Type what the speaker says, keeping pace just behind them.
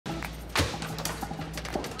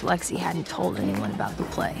Lexi hadn't told anyone about the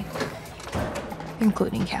play,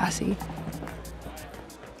 including Cassie.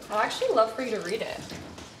 I'd actually love for you to read it.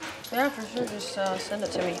 Yeah, for sure. Just send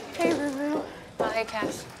it to me. Hey, Ruru. Hey,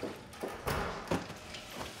 Cass.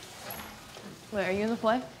 Wait, are you in the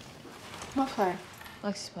play? What play?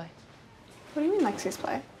 Lexi's play. What do you mean Lexi's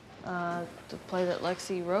play? The play that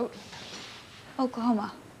Lexi wrote.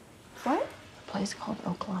 Oklahoma. What? The play's called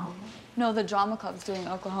Oklahoma. No, the drama club's doing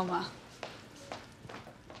Oklahoma.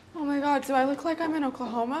 Oh my God, do I look like I'm in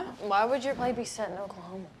Oklahoma? Why would your play be set in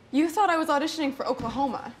Oklahoma? You thought I was auditioning for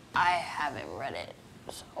Oklahoma. I haven't read it,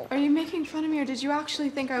 so... Are you making fun of me, or did you actually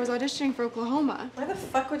think I was auditioning for Oklahoma? Why the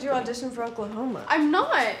fuck would you audition for Oklahoma? I'm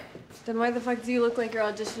not. Then why the fuck do you look like you're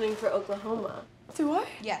auditioning for Oklahoma? Do I?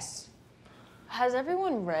 Yes. Has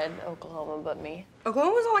everyone read Oklahoma but me?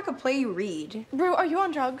 Oklahoma's not like a play you read. Rue, are you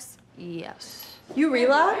on drugs? Yes. You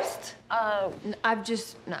relapsed? I've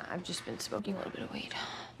just been smoking a little bit of weed.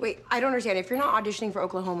 Wait, I don't understand. If you're not auditioning for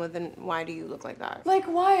Oklahoma, then why do you look like that? Like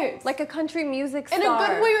what? Like a country music star. in a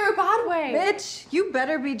good way or a bad way? Bitch, you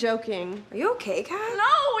better be joking. Are you okay, Kat?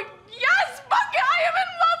 No! Yes! Fuck it! I am in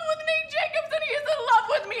love with Nate Jacobs and he is in love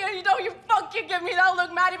with me and you know you fucking give me that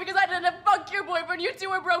look, Maddy, because I didn't fuck your boyfriend. You two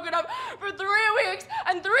were broken up for 3 weeks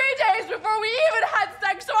and 3 days before we even had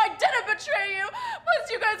sex, so I didn't betray you. Plus,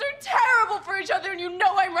 you guys are terrible for each other and you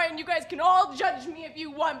know I'm right and you guys can all judge me if you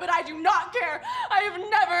want, but I do not care. I have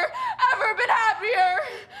never, ever been happier.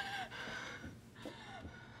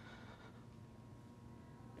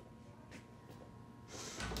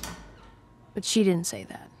 But she didn't say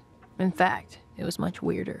that. In fact, it was much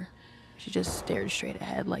weirder. She just stared straight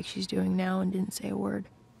ahead like she's doing now and didn't say a word.